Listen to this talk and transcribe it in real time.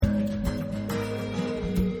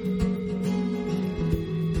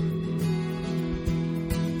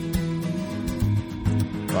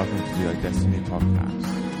welcome to the Destiny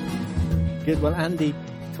podcast. Good. Well, Andy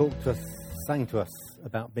sang to us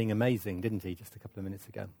about being amazing, didn't he, just a couple of minutes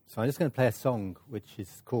ago? So I'm just going to play a song which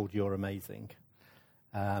is called You're Amazing,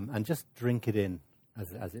 and just drink it in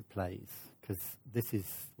as it plays, because this is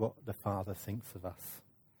what the Father thinks of us.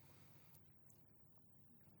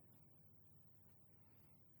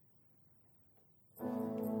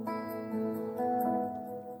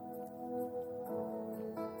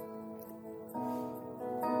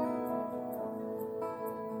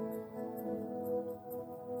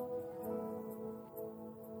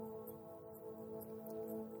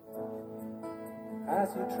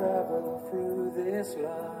 As you travel through this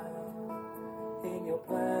life, in your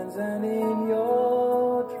plans and in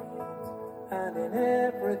your dreams, and in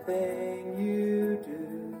everything you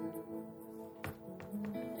do,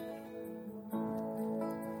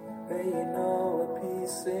 may you know a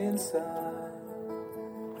peace inside,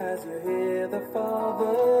 as you hear the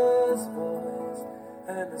Father's voice,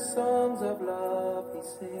 and the songs of love He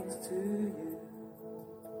sings to you.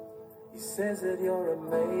 He says that you're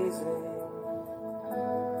amazing.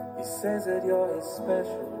 He says that you're His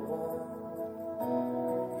special one.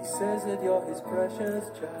 He says that you're His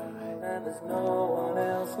precious child, and there's no one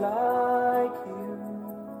else like you.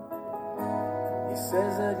 He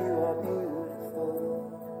says that you are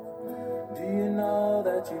beautiful. Do you know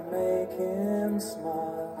that you make Him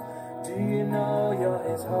smile? Do you know you're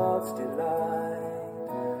His heart's delight?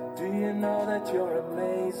 Do you know that you're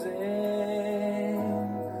amazing?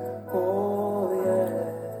 Oh yeah.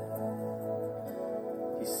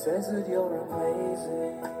 He says that you're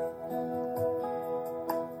amazing.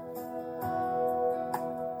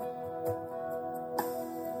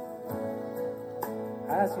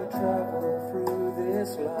 As you travel through this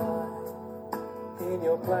life, in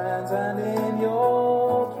your plans and in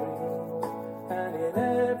your dreams, and in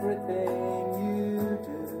everything you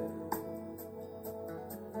do,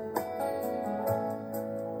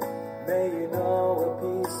 may you know a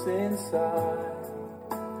peace inside,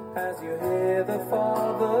 as you hear the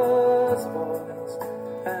Father's voice,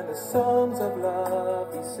 and the songs of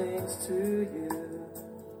love He sings to you.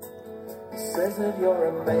 He says that you're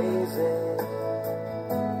amazing.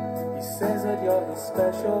 He says that you're His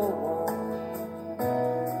special one.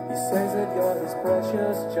 He says that you're His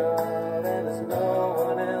precious child, and there's no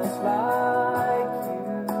one else like you.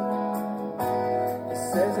 He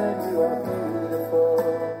says that you are beautiful.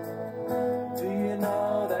 Do you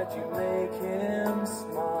know that you make Him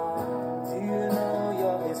smile? Do you know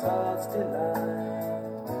you're His heart's delight?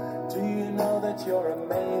 Do you know that you're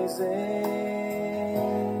amazing?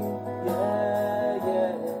 Yeah,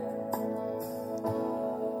 yeah.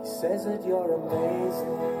 He says that you're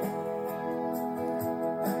amazing.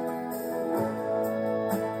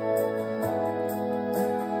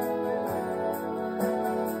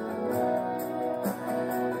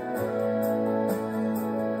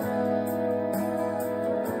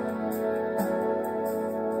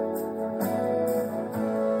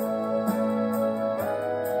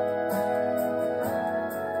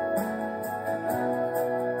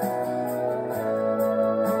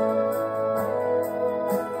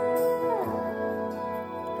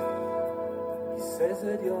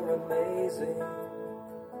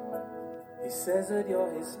 He says that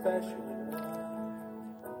you're His special one.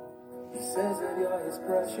 He says that you're His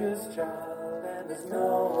precious child, and there's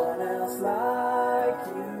no one else like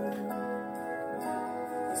you.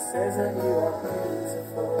 He says that you are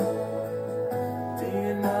beautiful. Do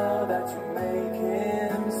you know that you make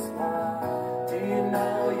Him smile? Do you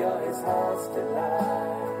know you're His heart's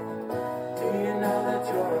delight? Do you know that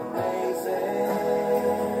you're amazing?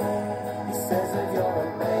 He says that you're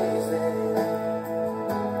amazing.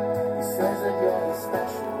 He says that you're His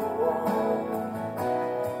special one.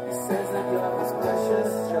 He says that you're His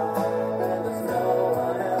precious child, and there's no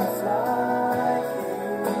one else like you.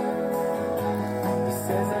 He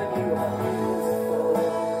says that you are beautiful.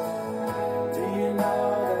 Do you know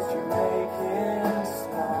that you make Him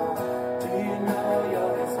smile? Do you know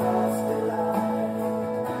you're His heart's delight?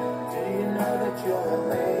 Do you know that you're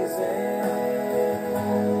amazing?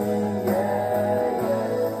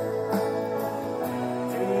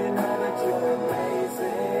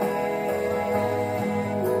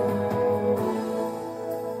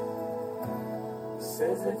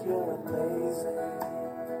 Says that you're amazing.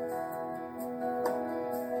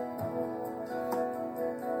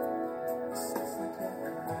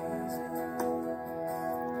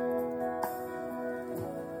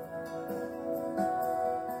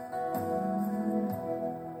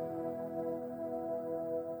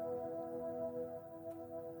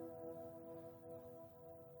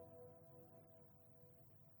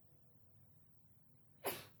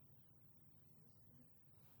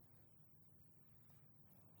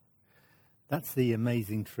 That's the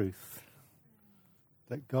amazing truth,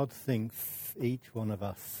 that God thinks each one of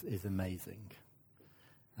us is amazing.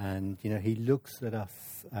 And, he looks at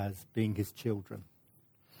us as being his children.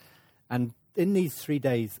 And in these 3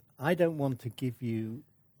 days, I don't want to give you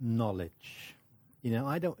knowledge.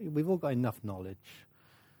 We've all got enough knowledge.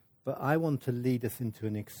 But I want to lead us into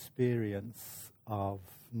an experience of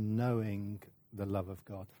knowing the love of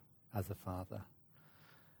God as a father.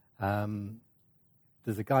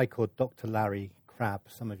 There's a guy called Dr. Larry Crabb.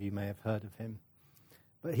 Some of you may have heard of him.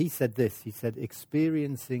 But he said this. He said,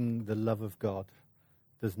 experiencing the love of God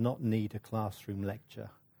does not need a classroom lecture,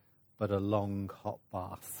 but a long hot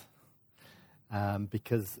bath.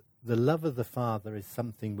 Because the love of the Father is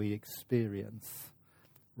something we experience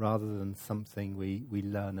rather than something we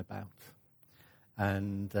learn about.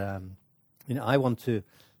 And, I want to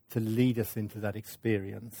lead us into that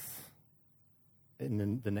experience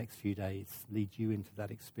in the next few days, lead you into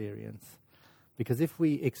that experience. Because if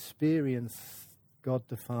we experience God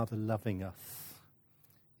the Father loving us,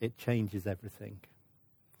 it changes everything.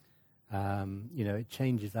 It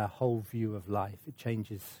changes our whole view of life. It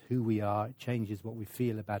changes who we are. It changes what we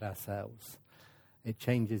feel about ourselves. It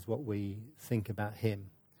changes what we think about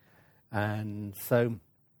him. And so,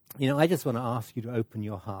 I just want to ask you to open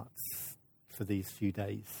your hearts for these few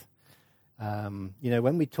days.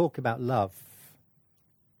 When we talk about love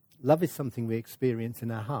is something we experience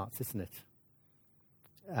in our hearts, isn't it?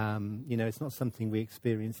 It's not something we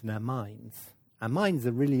experience in our minds. Our minds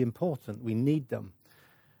are really important. We need them.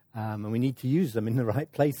 And we need to use them in the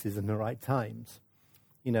right places and the right times.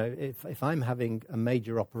 If I'm having a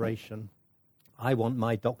major operation, I want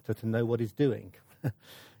my doctor to know what he's doing.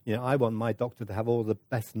 I want my doctor to have all the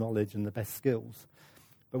best knowledge and the best skills.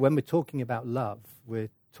 But when we're talking about love, we're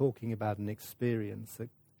talking about an experience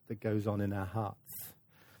that goes on in our hearts.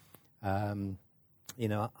 Fiona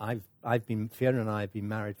and I have been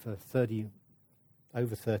married for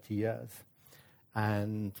over 30 years.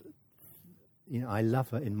 And I love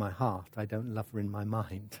her in my heart. I don't love her in my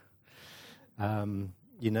mind. And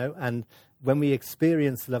when we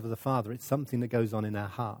experience the love of the Father, it's something that goes on in our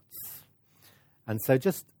hearts. And so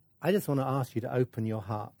I just want to ask you to open your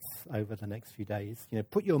hearts over the next few days.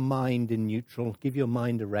 Put your mind in neutral, give your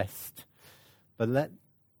mind a rest, but let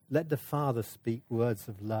the Father speak words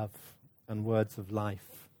of love and words of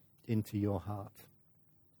life into your heart.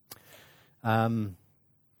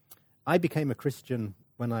 I became a Christian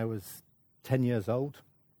when I was 10 years old,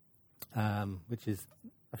 which is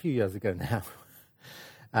a few years ago now.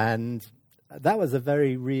 And that was a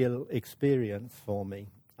very real experience for me.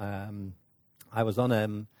 I was on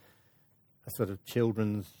a sort of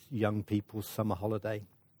children's, young people's summer holiday,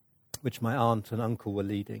 which my aunt and uncle were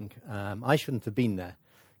leading. I shouldn't have been there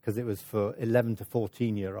because it was for 11 to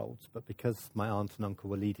 14-year-olds, but because my aunt and uncle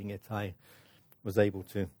were leading it, I was able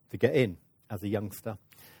to get in as a youngster.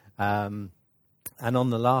 And on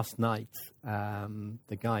the last night,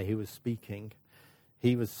 the guy who was speaking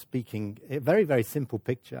a very, very simple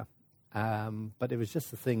picture, but it was just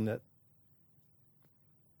the thing that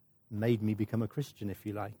made me become a Christian, if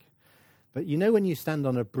you like. But when you stand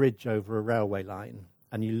on a bridge over a railway line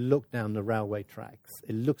and you look down the railway tracks,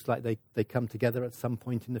 it looks like they come together at some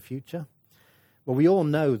point in the future. Well, we all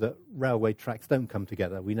know that railway tracks don't come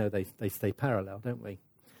together. We know they stay parallel, don't we?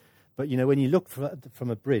 But, when you look from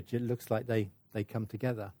a bridge, it looks like they come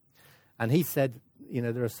together. And he said,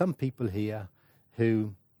 there are some people here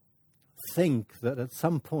who think that at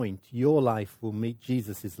some point your life will meet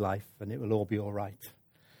Jesus' life and it will all be all right.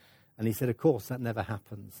 And he said, of course, that never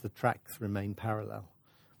happens. The tracks remain parallel.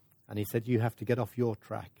 And he said, you have to get off your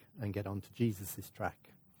track and get onto Jesus'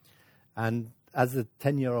 track. And as a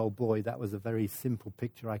 10-year-old boy, that was a very simple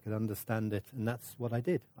picture. I could understand it. And that's what I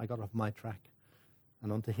did. I got off my track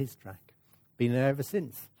and onto his track. Been there ever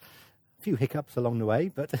since. A few hiccups along the way,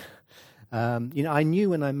 but, I knew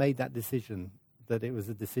when I made that decision that it was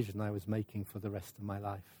a decision I was making for the rest of my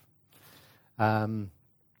life. And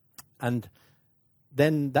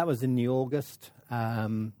then that was in the August.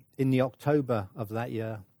 In the October of that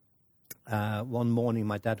year, one morning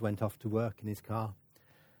my dad went off to work in his car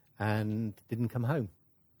and didn't come home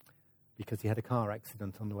because he had a car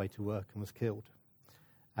accident on the way to work and was killed.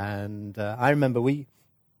 And I remember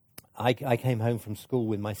I came home from school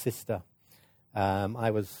with my sister.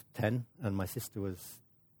 I was 10 and my sister was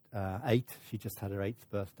 8. She just had her 8th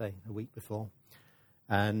birthday a week before.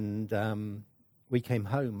 And we came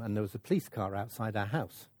home and there was a police car outside our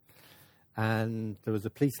house. And there was a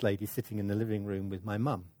police lady sitting in the living room with my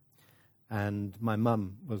mum. And my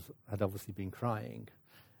mum had obviously been crying.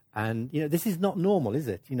 And, this is not normal, is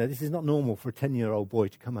it? This is not normal for a 10-year-old boy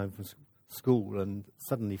to come home from school and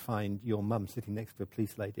suddenly find your mum sitting next to a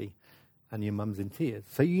police lady and your mum's in tears.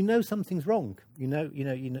 So you know something's wrong. You know,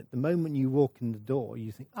 the moment you walk in the door,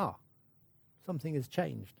 you think, something has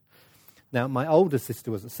changed. Now, my older sister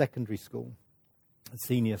was at secondary school, at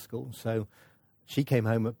senior school, so she came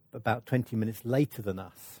home about 20 minutes later than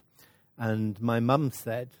us. And my mum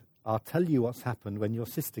said, I'll tell you what's happened when your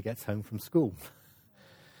sister gets home from school.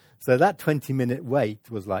 So that 20-minute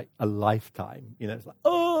wait was like a lifetime. It's like,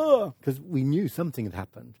 because we knew something had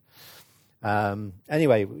happened.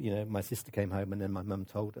 Anyway, my sister came home and then my mum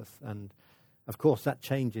told us. And, of course, that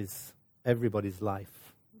changes everybody's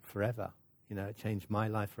life forever. It changed my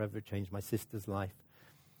life forever. It changed my sister's life.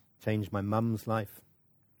 Changed my mum's life.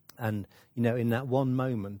 And, in that one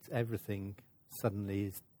moment, everything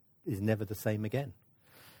suddenly is never the same again.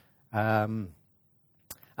 And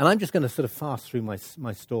I'm just going to sort of fast through my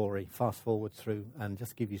story, fast forward through, and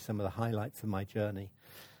just give you some of the highlights of my journey.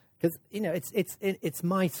 Because, it's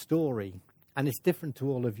my story, and it's different to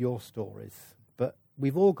all of your stories. But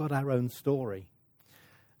we've all got our own story.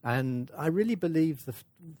 And I really believe that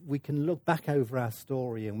we can look back over our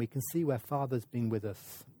story and we can see where Father's been with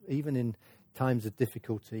us, even in times of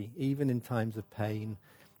difficulty, even in times of pain,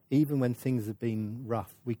 even when things have been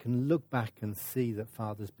rough. We can look back and see that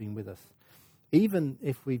Father's been with us. Even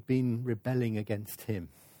if we've been rebelling against him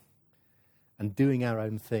and doing our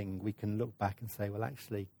own thing, we can look back and say, well,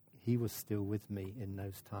 actually, he was still with me in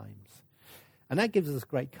those times. And that gives us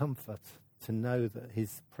great comfort to know that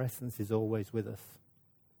his presence is always with us.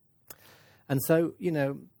 And so,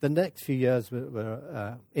 the next few years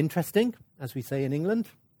were interesting, as we say in England.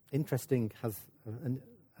 Interesting has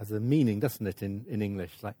a meaning, doesn't it, in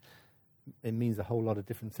English? Like, it means a whole lot of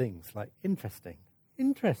different things, like interesting.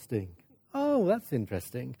 Oh, that's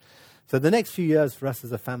interesting. So the next few years for us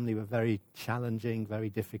as a family were very challenging, very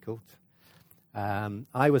difficult.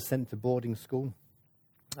 I was sent to boarding school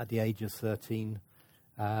at the age of 13,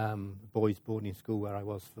 boys' boarding school where I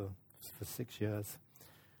was for 6 years.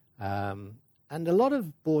 And a lot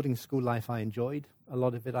of boarding school life I enjoyed, a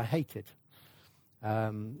lot of it I hated.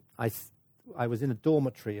 I was in a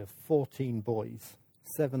dormitory of 14 boys,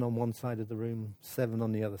 7 on one side of the room, 7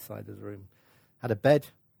 on the other side of the room. Had a bed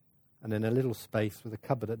and then a little space with a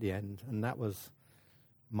cupboard at the end, and that was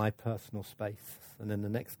my personal space. And then the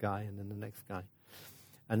next guy, and then the next guy.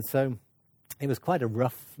 And so it was quite a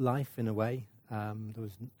rough life in a way. There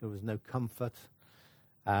was no comfort.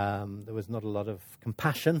 There was not a lot of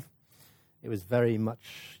compassion. It was very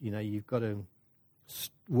much, you've got to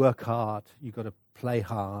work hard, you've got to play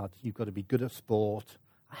hard, you've got to be good at sport.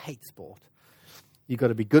 I hate sport. You've got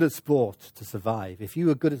to be good at sport to survive. If you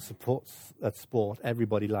were good at sport,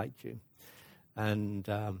 everybody liked you. And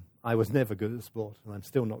I was never good at sport, and I'm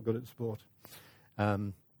still not good at sport.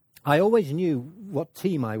 I always knew what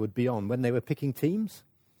team I would be on. When they were picking teams,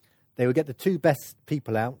 they would get the 2 best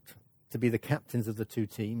people out to be the captains of the 2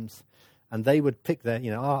 teams. And they would pick their,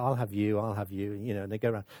 I'll have you, and they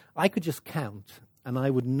go around. I could just count, and I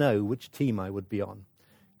would know which team I would be on,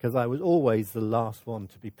 because I was always the last one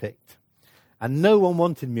to be picked. And no one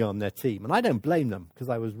wanted me on their team. And I don't blame them, because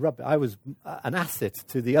I was I was an asset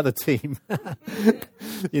to the other team.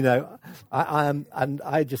 And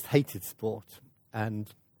I just hated sport. And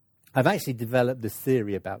I've actually developed this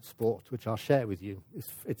theory about sport, which I'll share with you.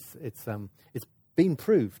 It's been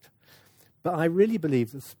proved. But I really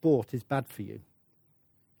believe that sport is bad for you.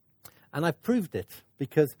 And I've proved it,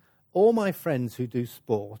 because all my friends who do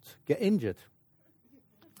sport get injured.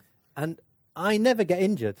 And I never get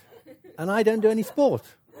injured. And I don't do any sport.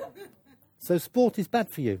 So sport is bad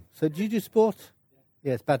for you. So do you do sport?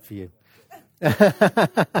 Yeah, it's bad for you.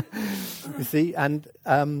 You see, and,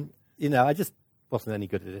 I just wasn't any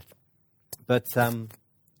good at it. But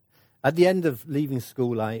at the end of leaving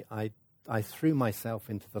school, I threw myself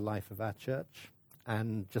into the life of our church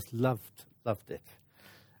and just loved it.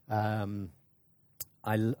 I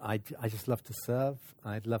just loved to serve.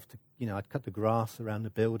 I'd love to, I'd cut the grass around the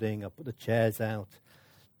building. I'd put the chairs out,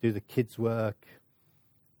 do the kids' work.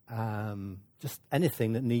 Just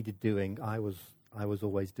anything that needed doing, I was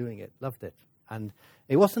always doing it. Loved it. And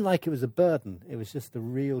it wasn't like it was a burden. It was just a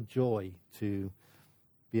real joy to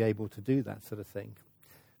be able to do that sort of thing.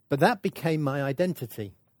 But that became my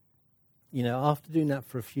identity. After doing that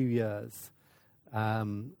for a few years, I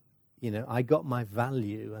got my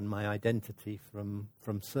value and my identity from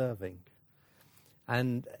serving.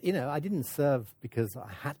 And, I didn't serve because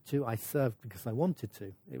I had to. I served because I wanted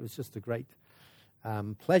to. It was just a great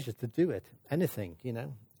pleasure to do it, anything,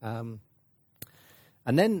 And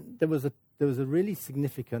then there was a really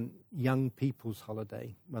significant young people's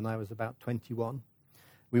holiday when I was about 21.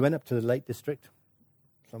 We went up to the Lake District.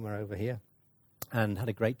 somewhere over here, and had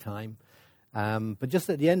a great time. But just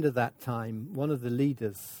at the end of that time, one of the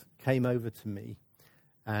leaders came over to me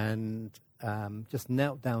and just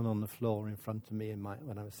knelt down on the floor in front of me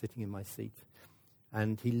when I was sitting in my seat.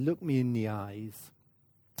 And he looked me in the eyes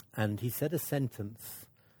and he said a sentence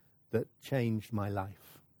that changed my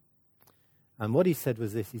life. And what he said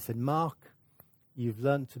was this. He said, "Mark, you've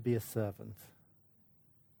learned to be a servant,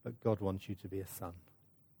 but God wants you to be a son.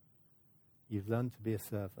 You've learned to be a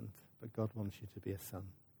servant, but God wants you to be a son."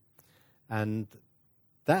 And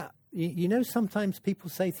that, you know, sometimes people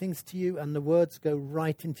say things to you and the words go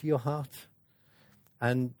right into your heart.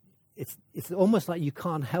 And it's almost like you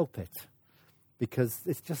can't help it, because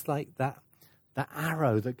it's just like that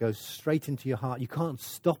arrow that goes straight into your heart. You can't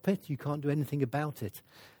stop it. You can't do anything about it.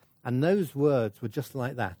 And those words were just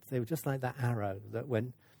like that. They were just like that arrow that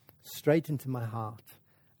went straight into my heart.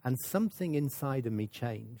 And something inside of me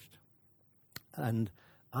changed. And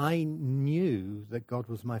I knew that God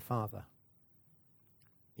was my Father.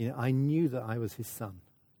 You know, I knew that I was his son.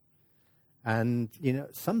 And, you know,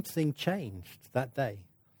 something changed that day.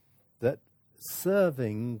 That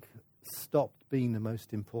serving stopped being the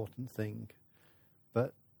most important thing.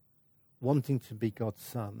 But wanting to be God's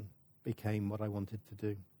son became what I wanted to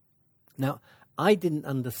do. Now, I didn't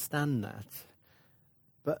understand that.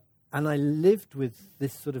 And I lived with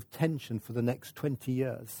this sort of tension for the next 20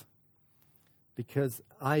 years. Because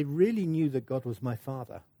I really knew that God was my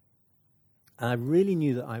Father. And I really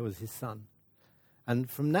knew that I was his son. And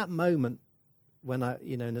from that moment, when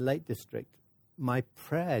in the Lake District, my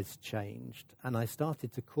prayers changed. And I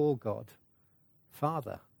started to call God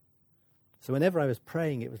Father. So whenever I was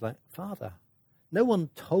praying, it was like, Father. No one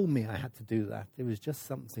told me I had to do that. It was just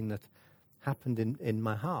something that happened in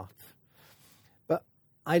my heart. But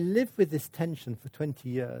I lived with this tension for 20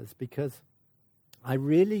 years because I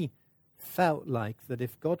really felt like that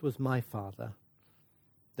if God was my Father,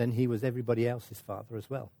 then he was everybody else's father as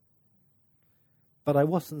well. But I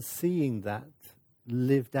wasn't seeing that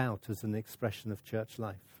lived out as an expression of church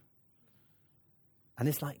life. And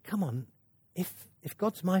it's like, come on, if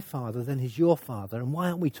God's my Father, then he's your Father. And why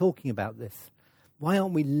aren't we talking about this? Why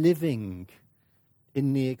aren't we living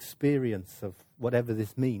in the experience of whatever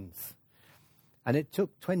this means? And it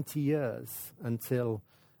took 20 years until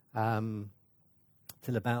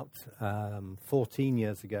about 14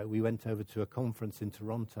 years ago, we went over to a conference in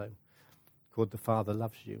Toronto called The Father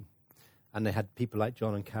Loves You. And they had people like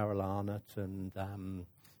John and Carol Arnott and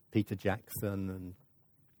Peter Jackson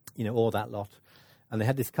and, all that lot. And they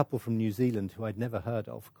had this couple from New Zealand who I'd never heard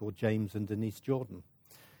of called James and Denise Jordan.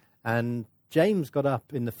 And James got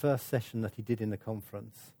up in the first session that he did in the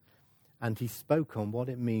conference and he spoke on what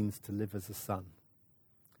it means to live as a son.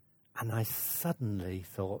 And I suddenly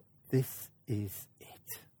thought, this is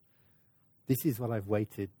it. This is what I've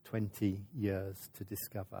waited 20 years to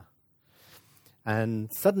discover.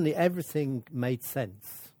 And suddenly everything made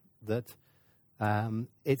sense, that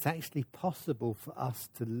it's actually possible for us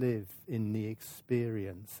to live in the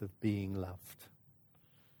experience of being loved.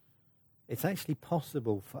 It's actually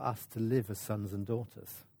possible for us to live as sons and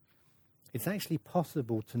daughters. It's actually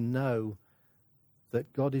possible to know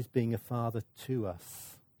that God is being a father to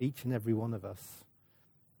us, each and every one of us,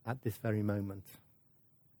 at this very moment.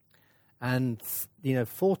 And,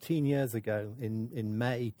 14 years ago, in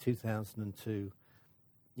May 2002,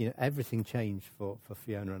 everything changed for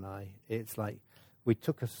Fiona and I. It's like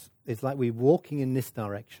it's like we're walking in this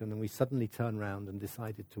direction and we suddenly turn around and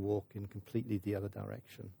decided to walk in completely the other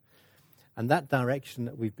direction. And that direction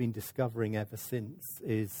that we've been discovering ever since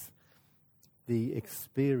is the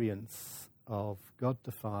experience of God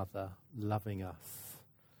the Father loving us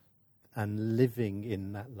and living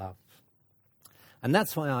in that love. And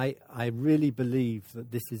that's why I really believe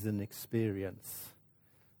that this is an experience,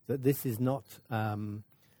 that this is not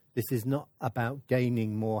about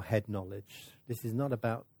gaining more head knowledge. This is not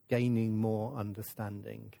about gaining more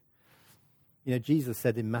understanding. Jesus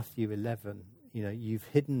said in Matthew 11, you've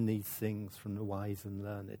hidden these things from the wise and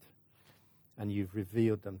learned, and you've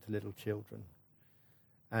revealed them to little children.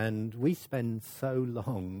 And we spend so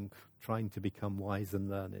long trying to become wise and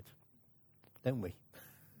learned, don't we?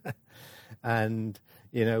 And,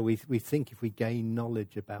 we think if we gain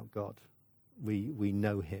knowledge about God, we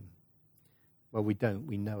know him. Well, we don't.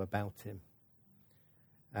 We know about him.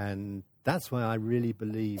 And that's why I really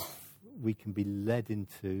believe we can be led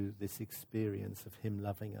into this experience of him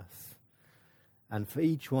loving us. And for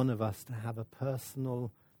each one of us to have a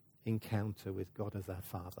personal encounter with God as our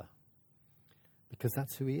Father. Because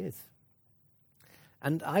that's who he is.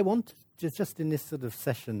 And I want to, just in this sort of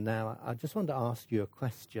session now, I just want to ask you a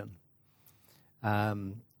question.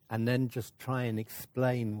 And and then just try and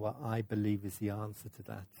explain what I believe is the answer to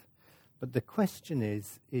that. But the question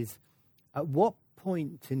is at what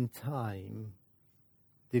point in time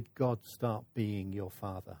did God start being your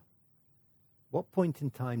Father? What point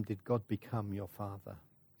in time did God become your Father?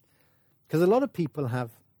 Because a lot of people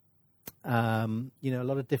have, a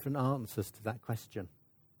lot of different answers to that question.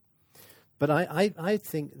 But I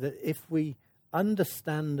think that if we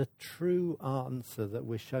understand the true answer that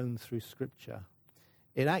we're shown through Scripture,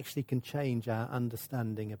 it actually can change our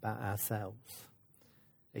understanding about ourselves.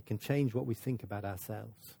 It can change what we think about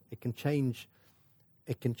ourselves. It can change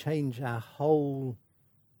our whole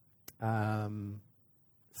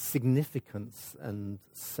significance and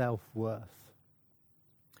self-worth.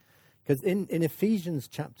 Because in Ephesians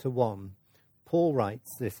chapter 1, Paul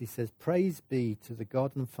writes this. He says, "Praise be to the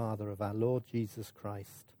God and Father of our Lord Jesus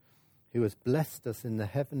Christ, who has blessed us in the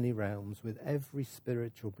heavenly realms with every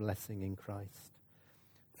spiritual blessing in Christ.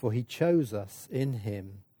 For he chose us in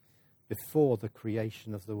him before the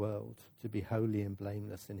creation of the world to be holy and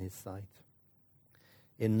blameless in his sight.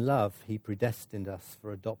 In love, he predestined us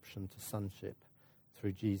for adoption to sonship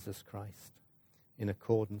through Jesus Christ, in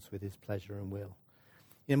accordance with his pleasure and will."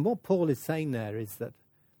 And what Paul is saying there is that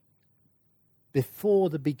before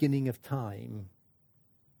the beginning of time,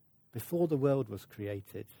 before the world was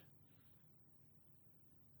created,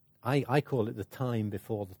 I call it the time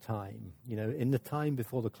before the time. In the time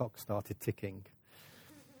before the clock started ticking.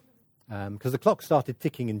 Because the clock started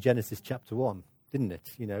ticking in Genesis chapter 1, didn't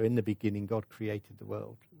it? In the beginning, God created the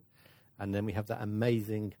world. And then we have that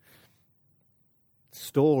amazing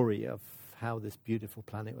story of how this beautiful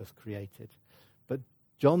planet was created. But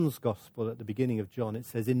John's Gospel, at the beginning of John, it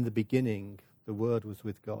says, "In the beginning, the Word was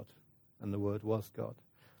with God, and the Word was God."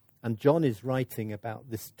 And John is writing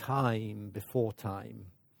about this time before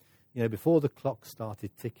time. Before the clock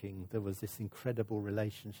started ticking, there was this incredible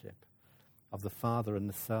relationship of the Father and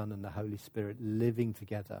the Son and the Holy Spirit living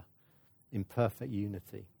together in perfect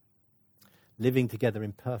unity, living together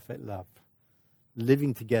in perfect love,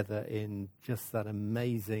 living together in just that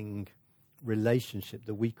amazing relationship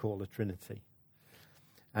that we call a Trinity.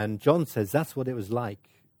 And John says that's what it was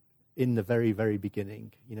like in the very, very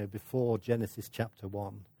beginning, before Genesis chapter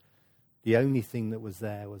 1. The only thing that was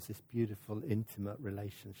there was this beautiful, intimate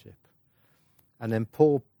relationship. And then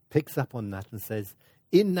Paul picks up on that and says,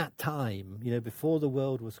 in that time, before the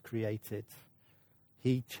world was created,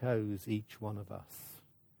 he chose each one of us.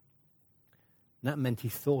 And that meant he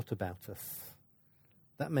thought about us.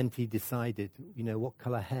 That meant he decided, what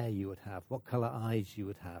colour hair you would have, what colour eyes you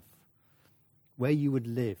would have, where you would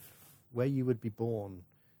live, where you would be born,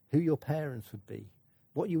 who your parents would be,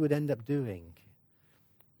 what you would end up doing.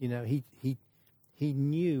 He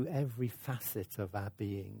knew every facet of our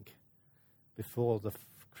being before the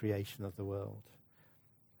creation of the world.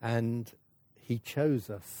 And he chose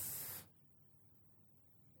us.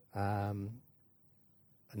 And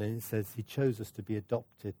then it says he chose us to be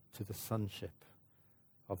adopted to the sonship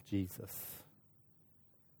of Jesus.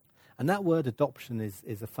 And that word adoption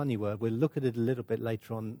is a funny word. We'll look at it a little bit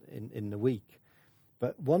later on in the week.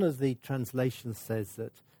 But one of the translations says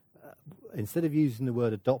that instead of using the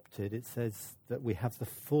word adopted, it says that we have the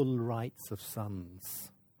full rights of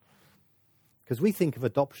sons. Because we think of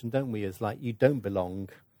adoption, don't we, as like you don't belong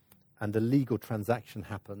and a legal transaction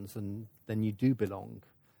happens and then you do belong.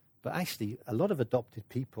 But actually, a lot of adopted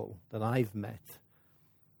people that I've met,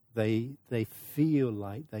 they feel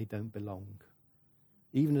like they don't belong.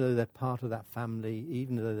 Even though they're part of that family,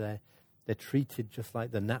 even though they're treated just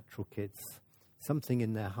like the natural kids, something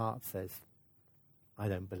in their heart says, I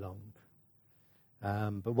don't belong.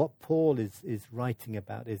 But what Paul is writing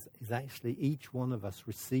about is actually each one of us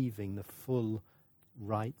receiving the full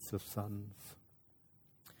rights of sons.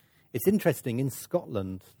 It's interesting, in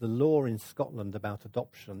Scotland, the law in Scotland about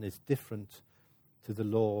adoption is different to the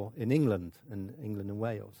law in England and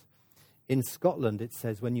Wales. In Scotland, it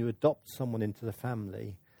says when you adopt someone into the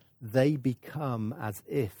family, they become as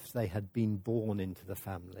if they had been born into the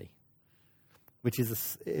family, which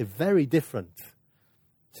is a very different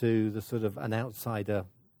to the sort of an outsider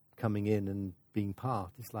coming in and being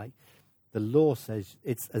part. It's like the law says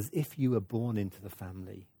it's as if you were born into the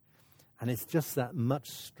family. And it's just that much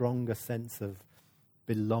stronger sense of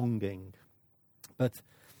belonging. But,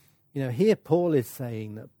 here Paul is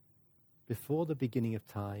saying that before the beginning of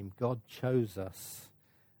time, God chose us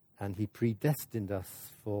and he predestined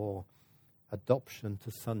us for adoption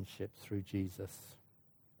to sonship through Jesus.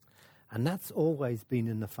 And that's always been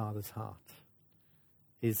in the Father's heart,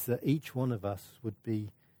 is that each one of us would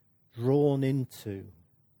be drawn into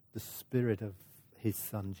the spirit of his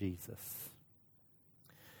Son Jesus.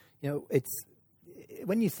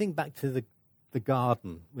 when you think back to the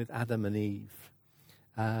garden with Adam and Eve,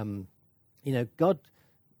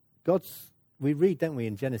 we read, don't we,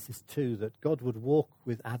 in Genesis 2, that God would walk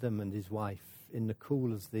with Adam and his wife in the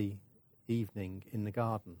cool of the evening in the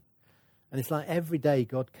garden. And it's like every day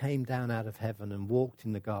God came down out of heaven and walked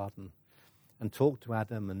in the garden and talked to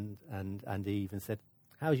Adam and Eve and said,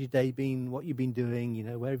 how's your day been? What have you been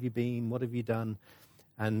doing? Where have you been? What have you done?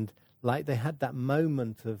 And like they had that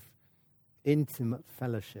moment of intimate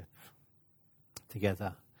fellowship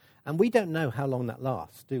together. And we don't know how long that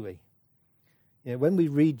lasts, do we? When we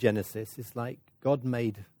read Genesis, it's like God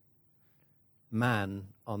made man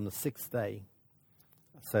on the sixth day.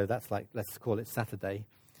 So that's like, let's call it Saturday.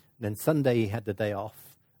 And then Sunday he had the day off.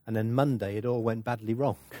 And then Monday it all went badly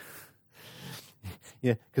wrong.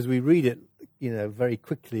 Because we read it, very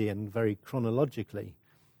quickly and very chronologically.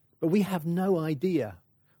 But we have no idea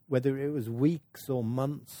whether it was weeks or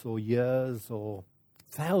months or years or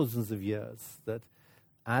thousands of years that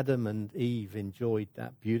Adam and Eve enjoyed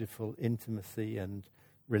that beautiful intimacy and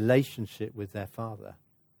relationship with their father.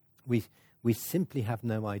 We simply have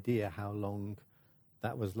no idea how long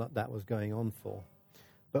that was going on for.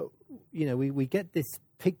 But, we get this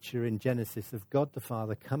picture in Genesis of God the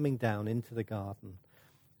Father coming down into the garden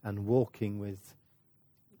and walking with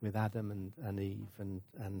Adam and Eve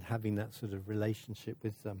and having that sort of relationship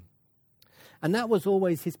with them. And that was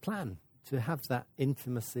always his plan, to have that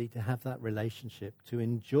intimacy, to have that relationship, to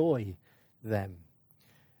enjoy them.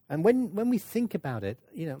 And when we think about it,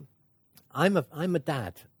 I'm a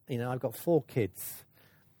dad. I've got 4 kids.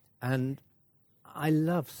 And I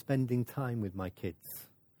love spending time with my kids.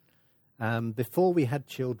 Before we had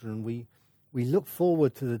children, we looked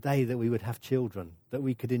forward to the day that we would have children, that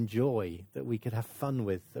we could enjoy, that we could have fun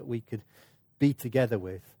with, that we could be together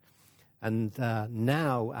with. And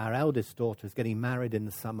now our eldest daughter is getting married in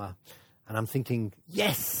the summer. And I'm thinking,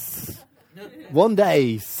 yes, one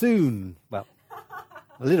day, soon, well,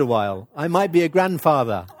 a little while, I might be a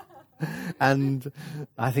grandfather. And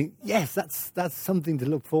I think, yes, that's something to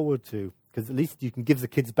look forward to, because at least you can give the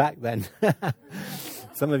kids back then.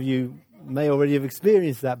 Some of you may already have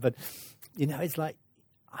experienced that, but, it's like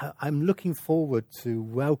I'm looking forward to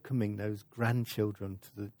welcoming those grandchildren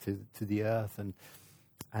to the earth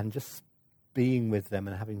and just being with them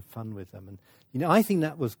and having fun with them. And, I think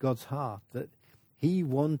that was God's heart, that he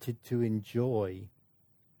wanted to enjoy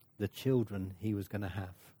the children he was going to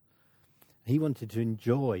have. He wanted to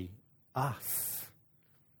enjoy us.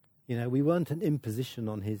 We weren't an imposition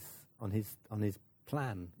on his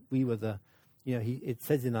plan. We were it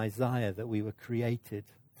says in Isaiah that we were created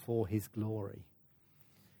for his glory,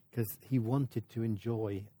 because he wanted to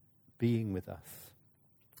enjoy being with us.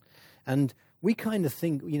 And we kind of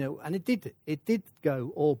think, and it did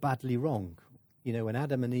go all badly wrong. When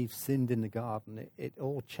Adam and Eve sinned in the garden, it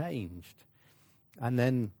all changed. And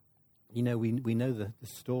then, we know the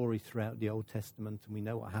story throughout the Old Testament, and we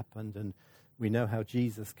know what happened, and we know how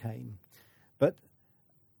Jesus came. But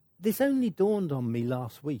this only dawned on me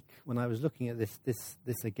last week when I was looking at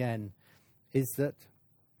this again, is that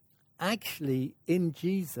actually in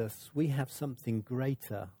Jesus we have something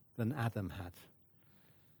greater than Adam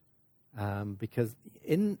had. Because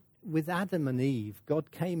with Adam and Eve,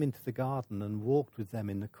 God came into the garden and walked with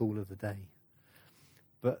them in the cool of the day.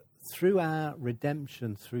 But through our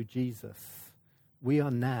redemption through Jesus, we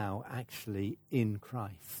are now actually in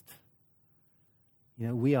Christ.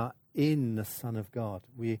 We are in the Son of God.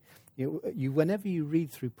 Whenever you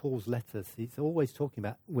read through Paul's letters, he's always talking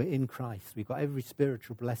about we're in Christ. We've got every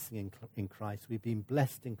spiritual blessing in Christ. We've been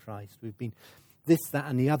blessed in Christ. We've been this, that,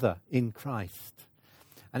 and the other in Christ.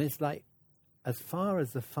 And it's like, as far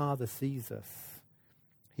as the Father sees us,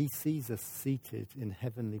 he sees us seated in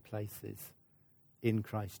heavenly places in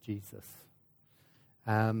Christ Jesus.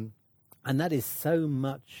 And that is so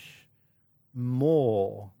much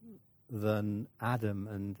more than Adam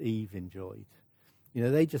and Eve enjoyed.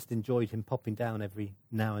 They just enjoyed him popping down every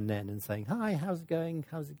now and then and saying, hi, how's it going?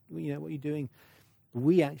 How's it, what are you doing?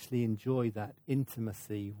 We actually enjoy that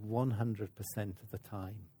intimacy 100% of the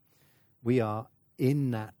time. We are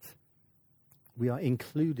in that. We are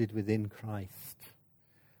included within Christ.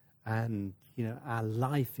 And, our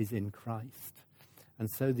life is in Christ. And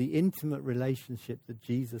so the intimate relationship that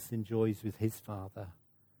Jesus enjoys with his Father,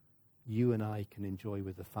 you and I can enjoy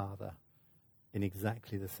with the Father in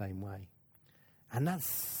exactly the same way. And that's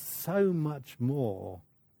so much more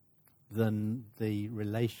than the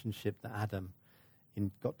relationship that Adam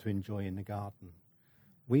got to enjoy in the garden.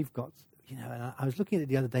 We've got, and I was looking at it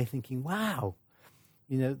the other day thinking, wow,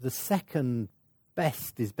 the second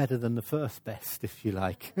best is better than the first best, if you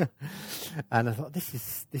like. And I thought, this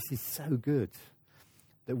is so good.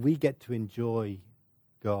 that we get to enjoy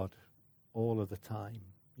God all of the time.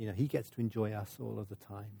 You know, he gets to enjoy us all of the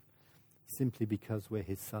time, simply because we're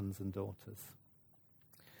his sons and daughters.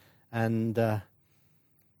 And,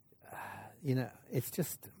 you know, it's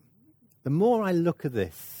just, the more I look at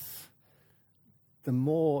this, the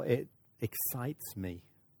more it excites me,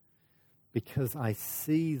 because I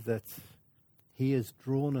see that he has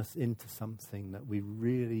drawn us into something that we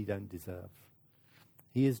really don't deserve.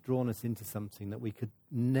 He has drawn us into something that we could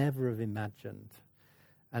never have imagined.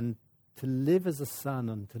 And to live as a son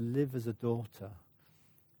and to live as a daughter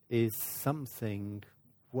is something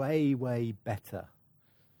way, way better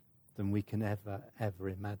than we can ever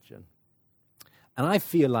imagine. And I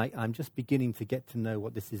feel like I'm just beginning to get to know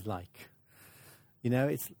what this is like. You know,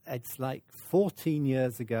 it's like 14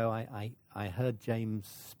 years ago I heard James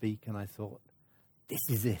speak and I thought, this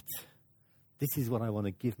is it. This is what I want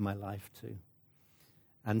to give my life to.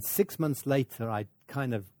 And 6 months later, I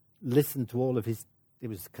kind of listened to all of his, it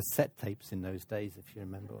was cassette tapes in those days, if you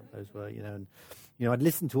remember what those were, you know. And, you know, I'd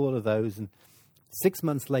listened to all of those, and 6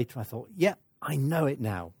 months later I thought, yeah, I know it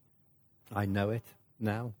now. I know it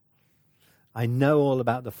now. I know all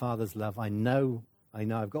about the Father's love. I know,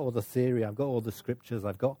 I've got all the theory, I've got all the scriptures,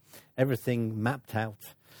 I've got everything mapped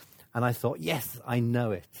out. And I thought, yes, I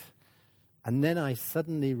know it. And then I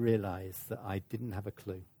suddenly realized that I didn't have a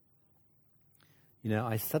clue. You know,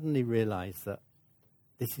 I suddenly realized that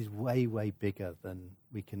this is way, way bigger than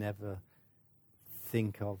we can ever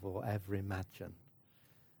think of or ever imagine.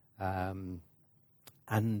 And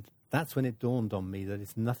that's when it dawned on me that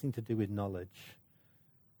it's nothing to do with knowledge,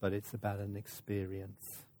 but it's about an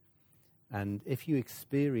experience. And if you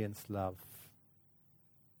experience love,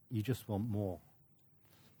 you just want more.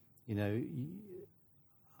 You know,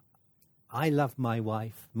 I love my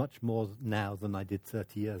wife much more now than I did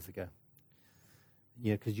 30 years ago.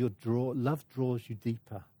 You know, because love draws you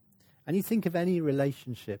deeper. And you think of any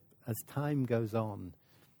relationship as time goes on,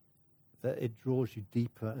 that it draws you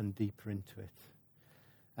deeper and deeper into it.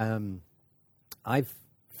 I've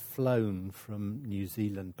flown from New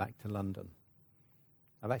Zealand back to London.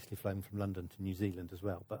 I've actually flown from London to New Zealand as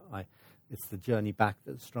well, but it's the journey back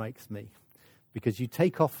that strikes me. Because you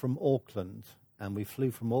take off from Auckland, and we flew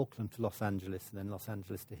from Auckland to Los Angeles, and then Los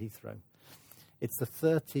Angeles to Heathrow. It's a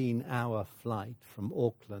 13-hour flight from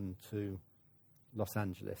Auckland to Los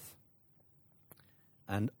Angeles.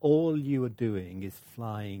 And all you are doing is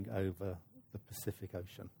flying over the Pacific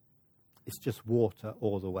Ocean. It's just water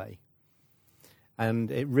all the way. And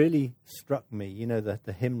it really struck me, you know, that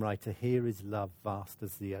the hymn writer, here is love vast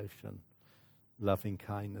as the ocean, loving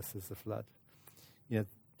kindness as the flood. You know,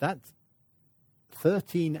 that's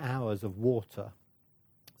 13 hours of water,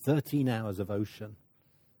 13 hours of ocean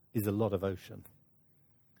is a lot of ocean.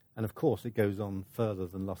 And of course it goes on further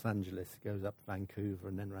than Los Angeles. It goes up to Vancouver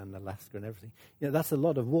and then around Alaska and everything. You know, that's a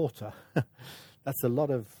lot of water. That's a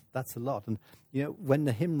lot. And you know, when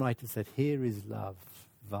the hymn writer said, here is love,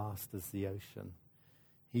 vast as the ocean,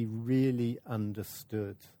 he really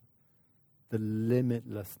understood the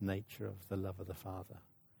limitless nature of the love of the Father.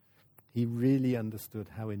 He really understood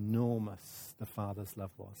how enormous the Father's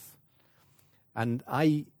love was. And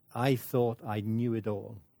I thought I knew it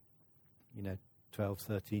all, you know, 12,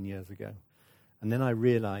 13 years ago. And then I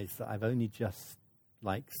realized that I've only just,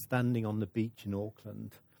 like, standing on the beach in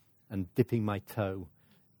Auckland and dipping my toe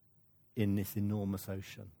in this enormous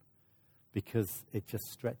ocean, because it just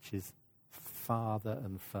stretches farther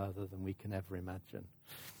and further than we can ever imagine.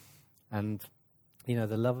 And, you know,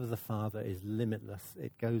 the love of the Father is limitless.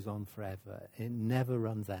 It goes on forever. It never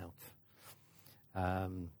runs out.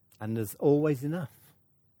 And there's always enough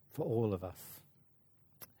for all of us.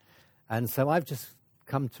 And so I've just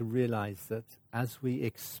come to realize that as we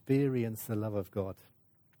experience the love of God,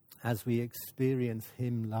 as we experience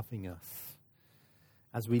him loving us,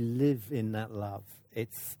 as we live in that love,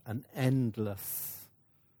 it's an endless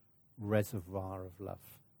reservoir of love.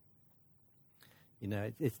 You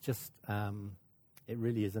know, it's just, it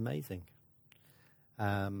really is amazing.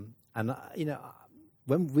 You know,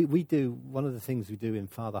 when we do, one of the things we do in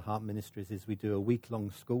Father Heart Ministries is we do a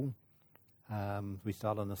week-long school. We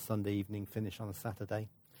start on a Sunday evening, finish on a Saturday.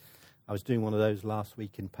 I was doing one of those last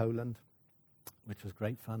week in Poland, which was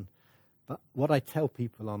great fun. But what I tell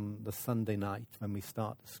people on the Sunday night when we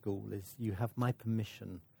start the school is you have my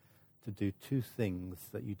permission to do two things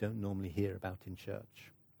that you don't normally hear about in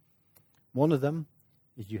church. One of them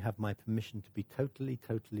is you have my permission to be totally,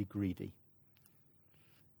 totally greedy.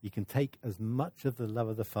 You can take as much of the love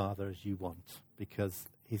of the Father as you want, because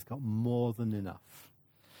he's got more than enough.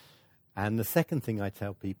 And the second thing I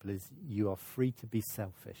tell people is you are free to be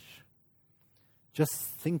selfish. just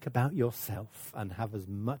think about yourself and have as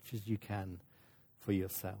much as you can for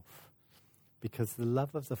yourself. Because the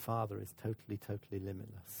love of the Father is totally, totally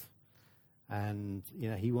limitless. And,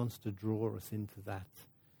 he wants to draw us into that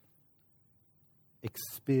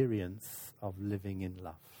experience of living in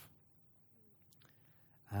love.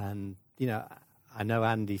 And, I know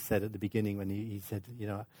Andy said at the beginning when he said,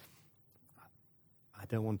 I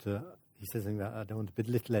don't want to, he says something about, I don't want to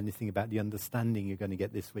belittle anything about the understanding you're going to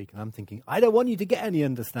get this week. And I'm thinking, I don't want you to get any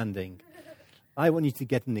understanding. I want you to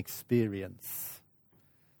get an experience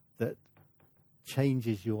that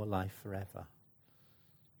changes your life forever.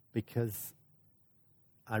 Because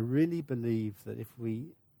I really believe that if we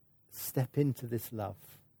step into this love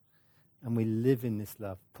and we live in this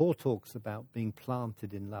love, Paul talks about being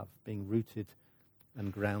planted in love, being rooted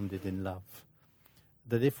and grounded in love,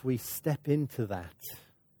 that if we step into that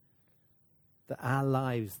our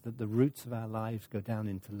lives, that the roots of our lives go down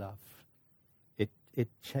into love, it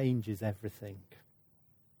changes everything.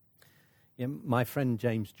 My friend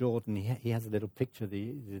James Jordan, he has a little picture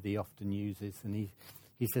that he often uses, and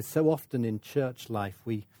he says so often in church life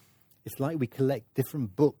it's like we collect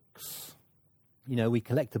different books. We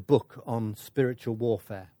collect a book on spiritual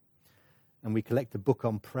warfare, and we collect a book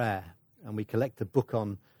on prayer, and we collect a book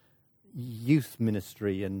on youth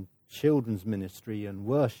ministry and children's ministry and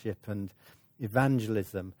worship and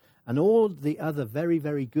evangelism and all the other very,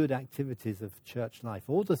 very good activities of church life,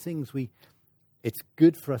 all the things it's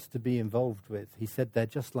good for us to be involved with. He said they're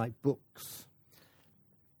just like books.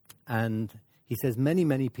 And he says many,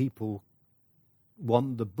 many people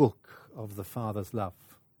want the book of the Father's love.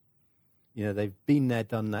 They've been there,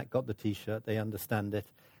 done that, got the T-shirt, they understand it,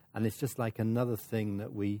 and it's just like another thing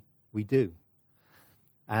that we do.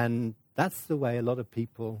 And that's the way a lot of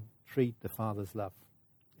people treat the Father's love.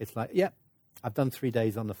 It's like, yep, I've done 3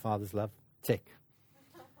 days on the Father's love, tick.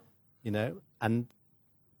 And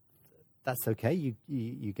that's okay.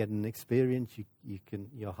 You get an experience,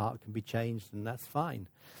 your heart can be changed, and that's fine.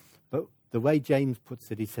 But the way James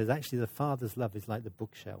puts it, he says, actually the Father's love is like the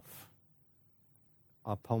bookshelf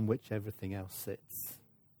upon which everything else sits.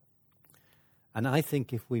 And I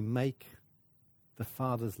think if we make the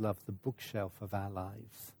Father's love the bookshelf of our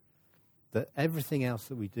lives, that everything else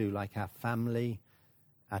that we do, like our family,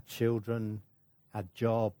 our children, our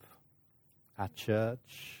job, our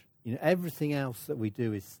church, everything else that we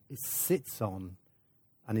do it sits on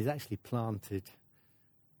and is actually planted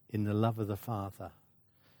in the love of the Father.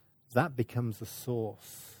 That becomes the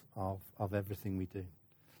source of everything we do.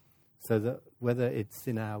 So that whether it's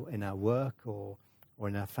in our work or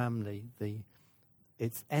in our family,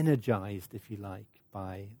 it's energized, if you like,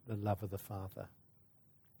 by the love of the Father.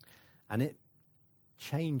 And it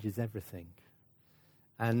changes everything.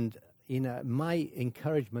 And, my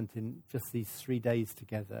encouragement in just these 3 days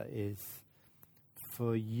together is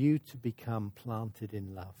for you to become planted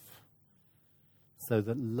in love. So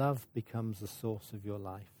that love becomes the source of your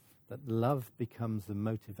life. That love becomes the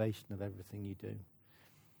motivation of everything you do.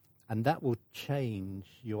 And that will change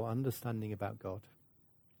your understanding about God.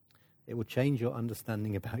 It will change your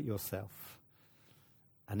understanding about yourself.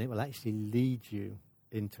 And it will actually lead you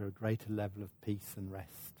into a greater level of peace and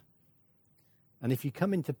rest. And if you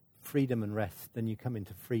come into freedom and rest, then you come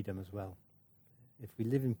into freedom as well. If we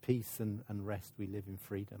live in peace and rest, we live in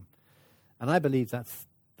freedom. And I believe that's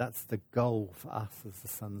the goal for us as the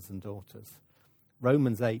sons and daughters.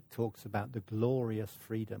 Romans 8 talks about the glorious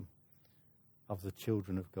freedom of the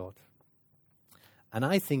children of God. And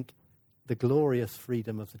I think the glorious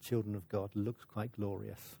freedom of the children of God looks quite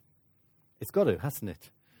glorious. It's got to, hasn't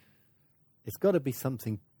it? It's got to be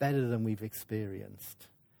something better than we've experienced.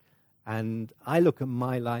 And I look at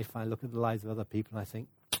my life, I look at the lives of other people, and I think,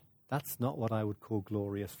 that's not what I would call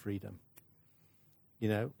glorious freedom.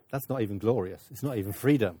 That's not even glorious. It's not even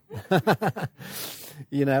freedom.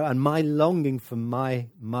 And my longing for my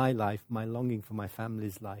life, my longing for my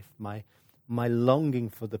family's life, my longing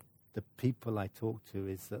for the people I talk to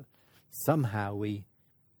is that somehow we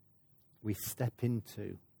step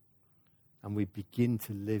into and we begin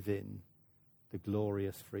to live in the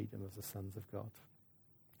glorious freedom of the sons of God.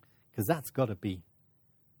 Because that's got to be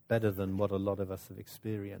better than what a lot of us have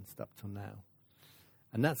experienced up till now.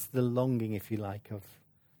 And that's the longing, if you like,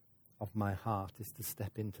 of my heart, is to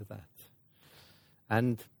step into that.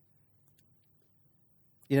 And,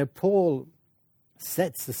 Paul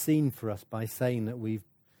sets the scene for us by saying that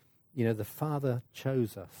the Father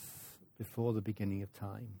chose us before the beginning of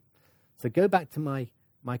time. So go back to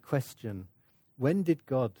my question. When did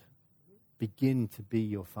God begin to be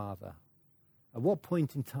your Father? At what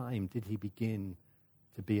point in time did he begin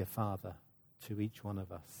to be a father to each one of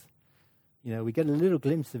us? You know, we get a little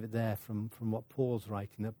glimpse of it there from what Paul's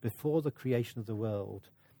writing, that before the creation of the world,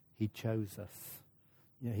 he chose us.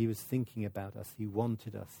 You know, he was thinking about us. He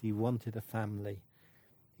wanted us. He wanted a family.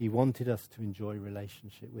 He wanted us to enjoy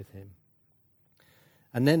relationship with him.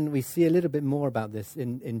 And then we see a little bit more about this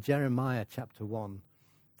in Jeremiah chapter 1.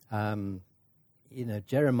 You know,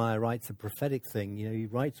 Jeremiah writes a prophetic thing. You know, he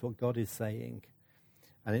writes what God is saying.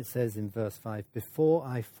 And it says in verse 5, "Before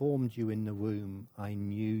I formed you in the womb, I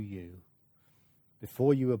knew you.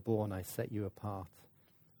 Before you were born, I set you apart.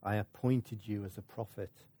 I appointed you as a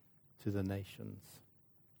prophet to the nations."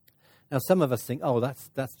 Now, some of us think, oh,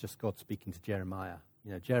 that's just God speaking to Jeremiah.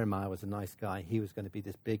 You know, Jeremiah was a nice guy. He was going to be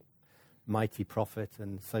this big, mighty prophet.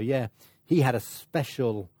 And so, yeah, he had a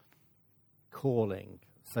special calling.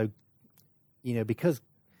 So, you know, because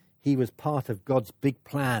he was part of God's big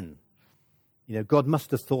plan, you know, God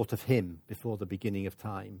must have thought of him before the beginning of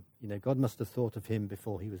time. You know, God must have thought of him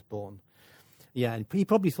before he was born. Yeah, and he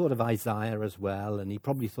probably thought of Isaiah as well, and he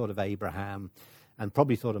probably thought of Abraham, and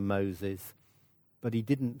probably thought of Moses, but he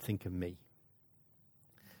didn't think of me.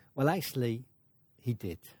 Well, actually, he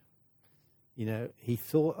did. You know, he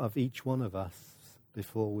thought of each one of us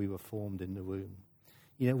before we were formed in the womb.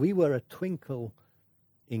 You know, we were a twinkle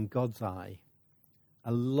in God's eye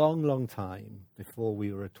a long, long time before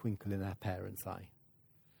we were a twinkle in our parents' eye.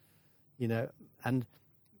 You know, and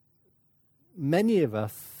many of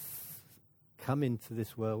us come into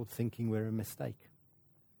this world thinking we're a mistake.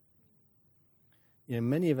 You know,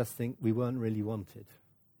 many of us think we weren't really wanted.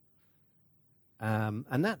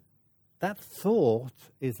 And that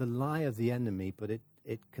thought is a lie of the enemy, but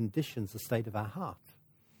it conditions the state of our heart.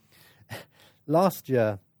 Last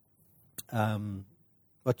year, 2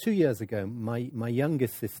 years ago, my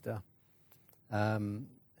youngest sister,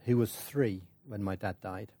 who was 3 when my dad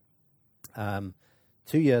died,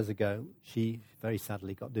 2 years ago, she very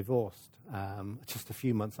sadly got divorced, just a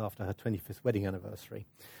few months after her 25th wedding anniversary.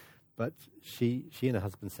 But she and her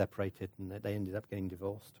husband separated, and they ended up getting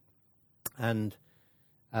divorced. And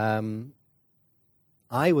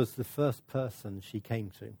I was the first person she came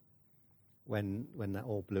to when that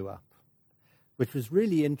all blew up, which was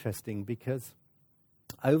really interesting because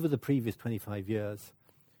over the previous 25 years,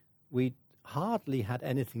 we hardly had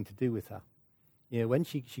anything to do with her. You know, when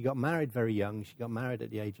she got married very young, she got married at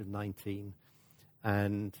the age of 19,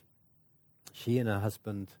 and she and her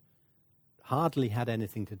husband hardly had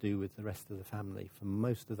anything to do with the rest of the family for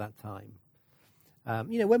most of that time.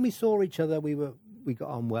 You know, when we saw each other, we got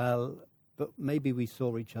on well, but maybe we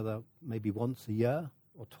saw each other maybe once a year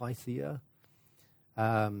or twice a year.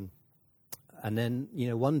 And then, you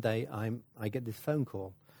know, one day I get this phone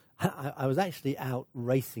call. I was actually out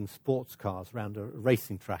racing sports cars around a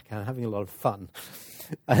racing track and having a lot of fun.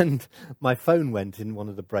 And my phone went in one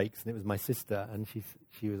of the breaks, and it was my sister, and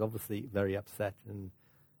she was obviously very upset. And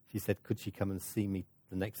she said, could she come and see me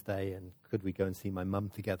the next day, and could we go and see my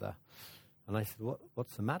mum together? And I said,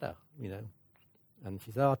 what's the matter, you know? And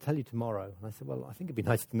she said, I'll tell you tomorrow. And I said, well, I think it'd be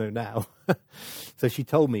nice to know now. So she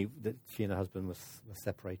told me that she and her husband were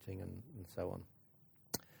separating and so on.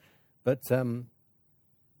 But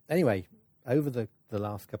anyway, over the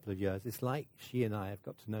last couple of years, it's like she and I have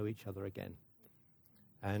got to know each other again.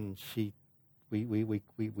 And we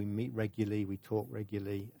meet regularly, we talk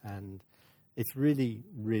regularly, and it's really,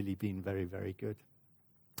 really been very, very good.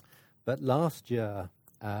 But last year,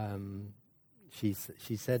 she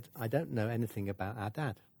said, I don't know anything about our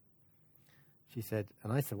dad. She said,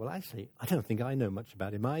 and I said, well, actually, I don't think I know much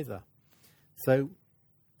about him either. So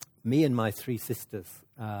me and my 3 sisters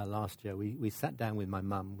last year, we sat down with my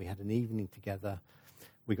mum. We had an evening together.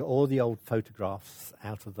 We got all the old photographs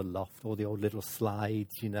out of the loft, all the old little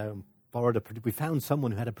slides, you know, and we found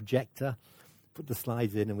someone who had a projector, put the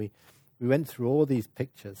slides in, and we went through all these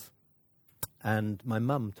pictures. And my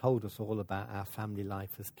mum told us all about our family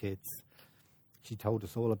life as kids. She told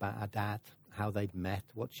us all about our dad, how they'd met,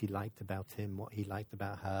 what she liked about him, what he liked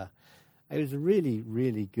about her. It was a really,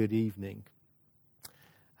 really good evening.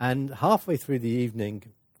 And halfway through the evening,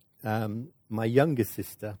 my youngest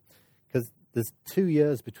sister, because there's 2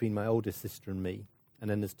 years between my oldest sister and me, and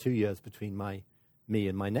then there's 2 years between me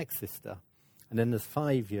and my next sister, and then there's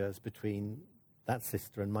 5 years between that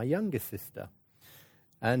sister and my youngest sister.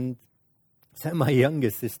 And so my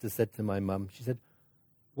youngest sister said to my mum, she said,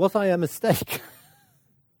 was I a mistake?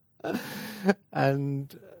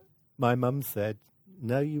 And my mum said,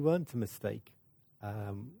 no, you weren't a mistake.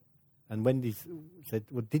 And Wendy said,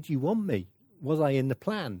 well, did you want me? Was I in the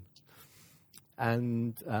plan?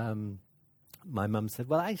 And my mum said,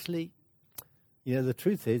 well, actually, you know, the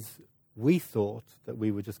truth is we thought that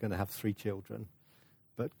we were just going to have 3 children.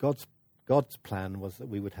 But God's God's plan was that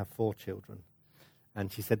we would have 4 children.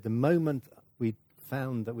 And she said, the moment we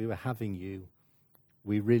found that we were having you,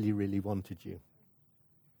 we really, really wanted you.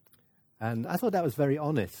 And I thought that was very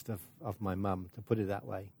honest of my mum, to put it that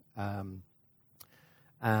way. And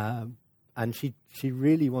she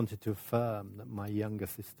really wanted to affirm that my younger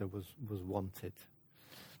sister was wanted.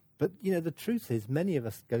 But, the truth is, many of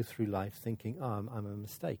us go through life thinking, I'm a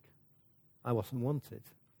mistake. I wasn't wanted.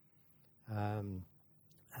 And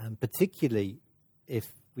particularly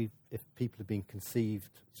if people have been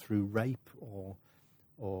conceived through rape or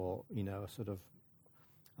a sort of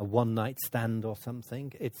a one-night stand or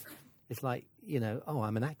something, it's like,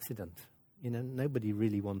 I'm an accident. Nobody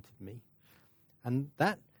really wanted me. And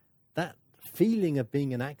that feeling of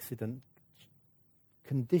being an accident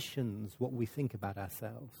conditions what we think about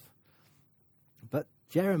ourselves. But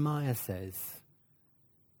Jeremiah says,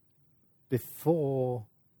 before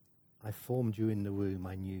I formed you in the womb,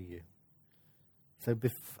 I knew you. So,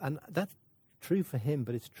 and that's true for him,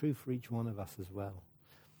 but it's true for each one of us as well.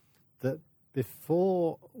 That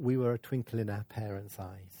before we were a twinkle in our parents'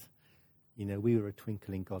 eyes, we were a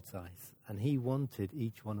twinkle in God's eyes. And he wanted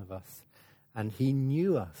each one of us. And he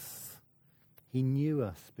knew us. He knew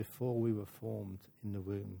us before we were formed in the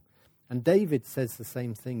womb. And David says the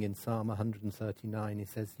same thing in Psalm 139. He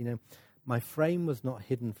says, my frame was not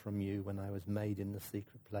hidden from you when I was made in the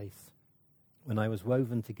secret place. When I was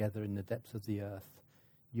woven together in the depths of the earth,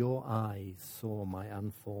 your eyes saw my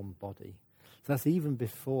unformed body. So that's even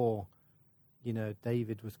before,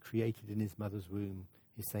 David was created in his mother's womb.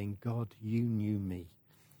 He's saying, God, you knew me.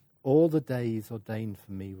 All the days ordained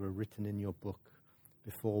for me were written in your book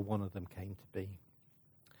before one of them came to be.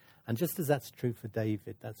 And just as that's true for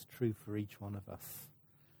David, that's true for each one of us.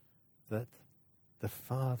 That the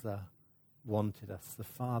Father wanted us, the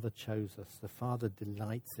Father chose us, the Father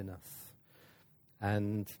delights in us.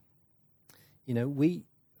 And,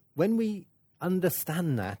 when we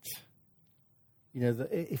understand that,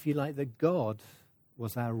 if you like, that God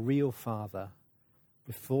was our real Father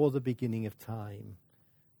before the beginning of time,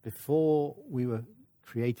 before we were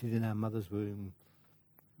created in our mother's womb,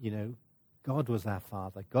 God was our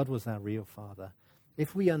Father. God was our real Father.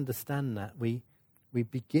 If we understand that, we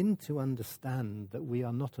begin to understand that we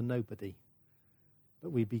are not a nobody,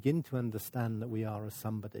 but we begin to understand that we are a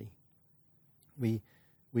somebody. We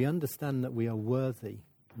understand that we are worthy,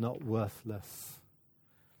 not worthless.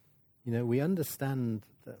 We understand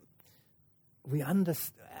that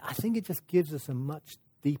I think it just gives us a much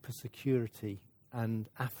deeper security and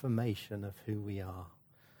affirmation of who we are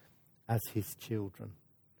as his children.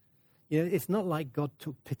 It's not like God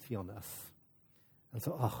took pity on us and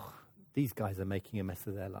thought, these guys are making a mess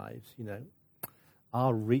of their lives,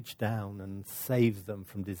 I'll reach down and save them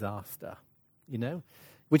from disaster,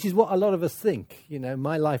 which is what a lot of us think.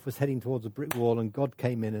 My life was heading towards a brick wall and God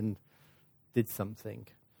came in and did something.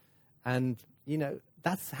 And,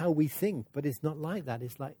 that's how we think, but it's not like that.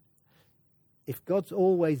 It's like, if God's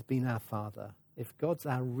always been our Father, if God's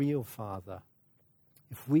our real Father,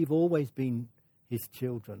 if we've always been his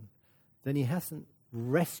children, then he hasn't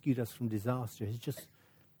rescued us from disaster. He's just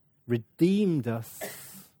redeemed us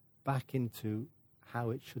back into how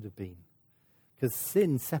it should have been. Because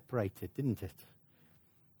sin separated, didn't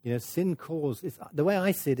it? Sin caused, the way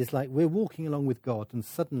I see it is like we're walking along with God and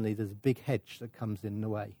suddenly there's a big hedge that comes in the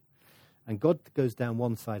way. And God goes down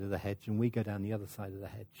one side of the hedge and we go down the other side of the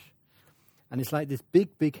hedge. And it's like this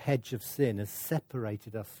big, big hedge of sin has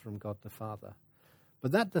separated us from God the Father.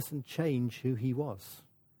 But that doesn't change who he was.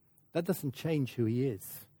 That doesn't change who he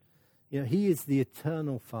is. He is the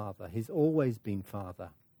eternal Father. He's always been Father.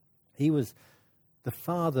 He was the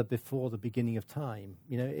Father before the beginning of time.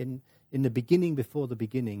 In the beginning, before the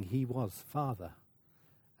beginning, he was Father.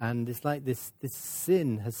 And it's like this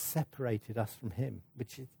sin has separated us from him,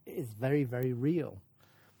 which is very, very real.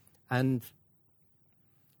 And,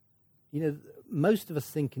 most of us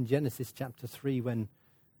think in Genesis chapter 3 when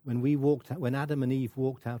Adam and Eve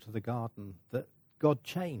walked out of the garden, that God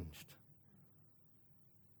changed.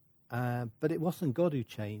 But it wasn't God who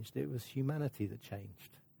changed, it was humanity that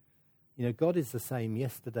changed. God is the same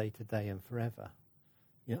yesterday, today, and forever.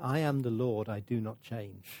 I am the Lord, I do not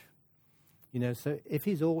change. So if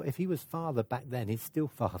he was Father back then, he's still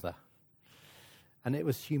Father. And it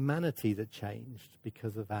was humanity that changed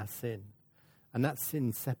because of our sin. And that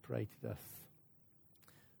sin separated us.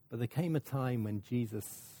 But there came a time when Jesus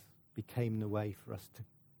became the way for us to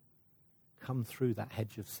come through that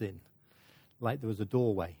hedge of sin. Like there was a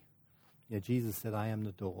doorway. Jesus said, I am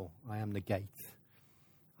the door, I am the gate.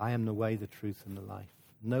 I am the way, the truth, and the life.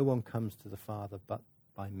 No one comes to the Father but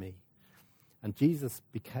by me. And Jesus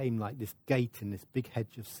became like this gate in this big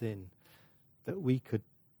hedge of sin. that we could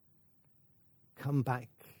come back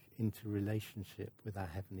into relationship with our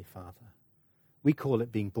Heavenly Father. We call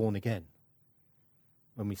it being born again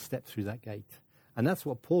when we step through that gate. And that's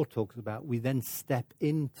what Paul talks about. We then step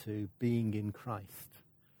into being in Christ.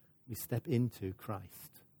 We step into Christ.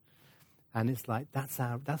 And it's like that's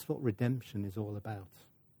what redemption is all about.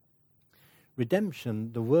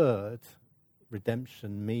 Redemption, the word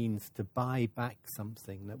redemption, means to buy back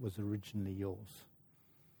something that was originally yours.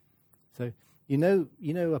 So you know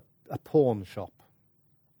a pawn shop.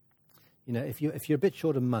 You know, if you're a bit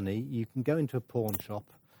short of money, you can go into a pawn shop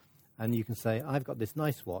and you can say, I've got this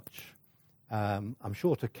nice watch. I'm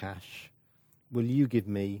short of cash. Will you give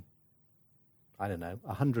me, I don't know,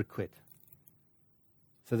 100 quid?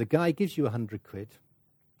 So the guy gives you 100 quid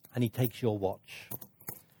and he takes your watch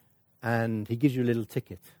and he gives you a little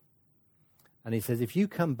ticket. And he says, if you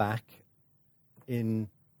come back in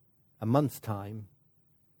a month's time,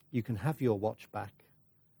 you can have your watch back,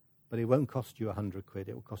 but it won't cost you 100 quid.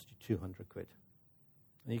 It will cost you 200 quid.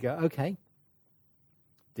 And you go, okay,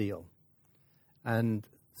 deal. And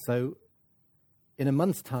so in a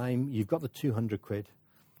month's time, you've got the 200 quid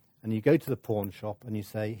and you go to the pawn shop and you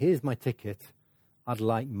say, here's my ticket. I'd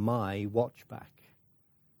like my watch back.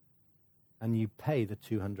 And you pay the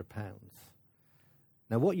 £200.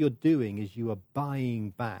 Now what you're doing is you are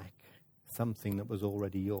buying back something that was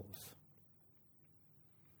already yours.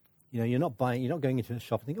 You know, you're not going into a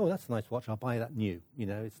shop and thinking, oh, that's a nice watch, I'll buy that new. You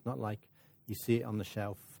know, it's not like you see it on the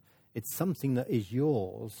shelf. It's something that is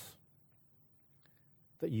yours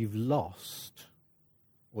that you've lost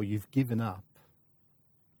or you've given up,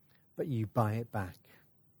 but you buy it back.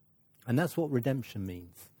 And that's what redemption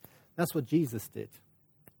means. That's what Jesus did.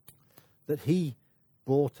 That he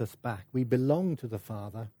bought us back. We belong to the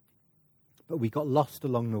Father, but we got lost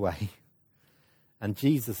along the way. And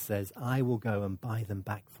Jesus says, I will go and buy them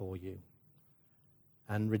back for you.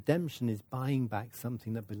 And redemption is buying back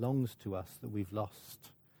something that belongs to us that we've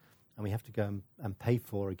lost. And we have to go and pay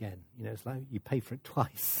for again. You know, it's like you pay for it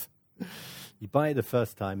twice. You buy it the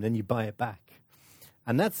first time, then you buy it back.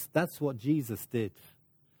 And that's what Jesus did.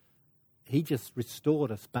 He just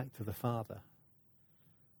restored us back to the Father.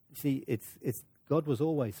 You see, it's God was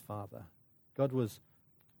always Father. God was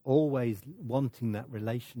always wanting that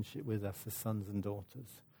relationship with us as sons and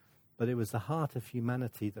daughters. But it was the heart of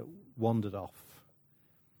humanity that wandered off.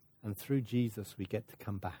 And through Jesus, we get to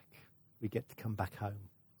come back. We get to come back home.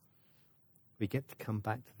 We get to come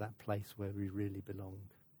back to that place where we really belong.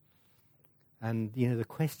 And, you know, the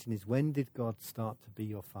question is, when did God start to be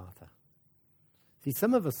your Father? See,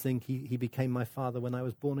 some of us think he became my Father when I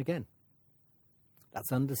was born again.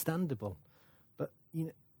 That's understandable. But, you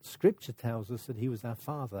know, Scripture tells us that he was our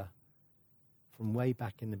Father from way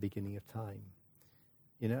back in the beginning of time.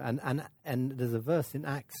 You know, and there's a verse in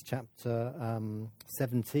Acts chapter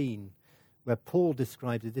 17 where Paul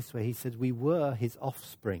described it this way. He said, we were his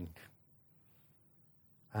offspring,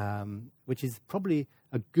 which is probably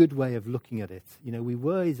a good way of looking at it. You know, we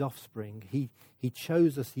were his offspring. He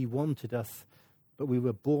chose us, he wanted us, but we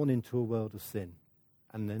were born into a world of sin.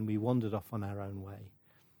 And then we wandered off on our own way.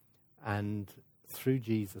 And through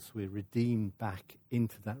Jesus, we're redeemed back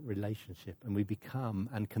into that relationship, and we become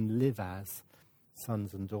and can live as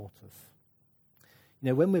sons and daughters. You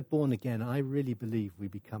know, when we're born again, I really believe we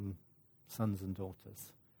become sons and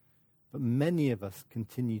daughters. But many of us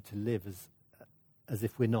continue to live as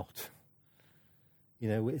if we're not. You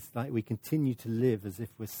know, it's like we continue to live as if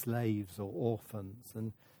we're slaves or orphans.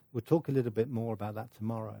 And we'll talk a little bit more about that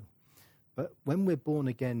tomorrow. But when we're born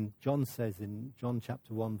again, John says in John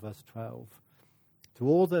chapter 1, verse 12, to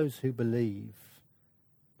all those who believe,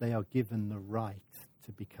 they are given the right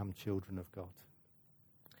to become children of God.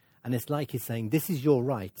 And it's like he's saying, this is your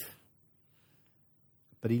right.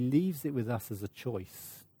 But he leaves it with us as a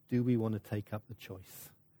choice. Do we want to take up the choice?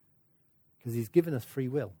 Because he's given us free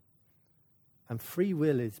will. And free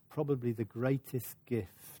will is probably the greatest gift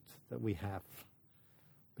that we have.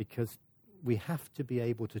 Because we have to be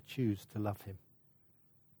able to choose to love him.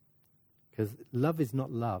 Because love is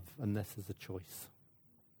not love unless there's a choice.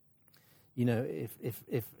 You know,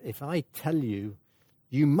 if I tell you,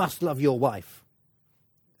 you must love your wife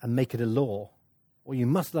and make it a law, or you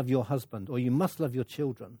must love your husband, or you must love your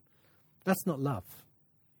children, that's not love.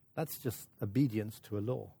 That's just obedience to a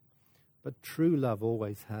law. But true love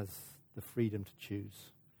always has the freedom to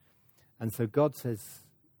choose. And so God says,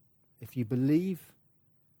 if you believe,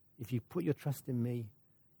 if you put your trust in me,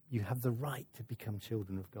 you have the right to become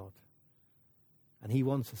children of God. And he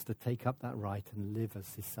wants us to take up that right and live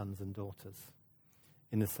as his sons and daughters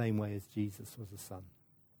in the same way as Jesus was a son.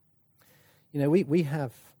 You know, we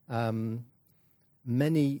have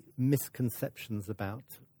many misconceptions about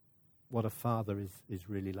what a father is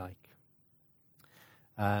really like.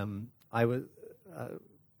 I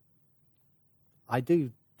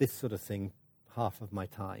do this sort of thing half of my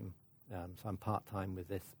time, so I'm part-time with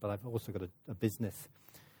this, but I've also got a business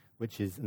which is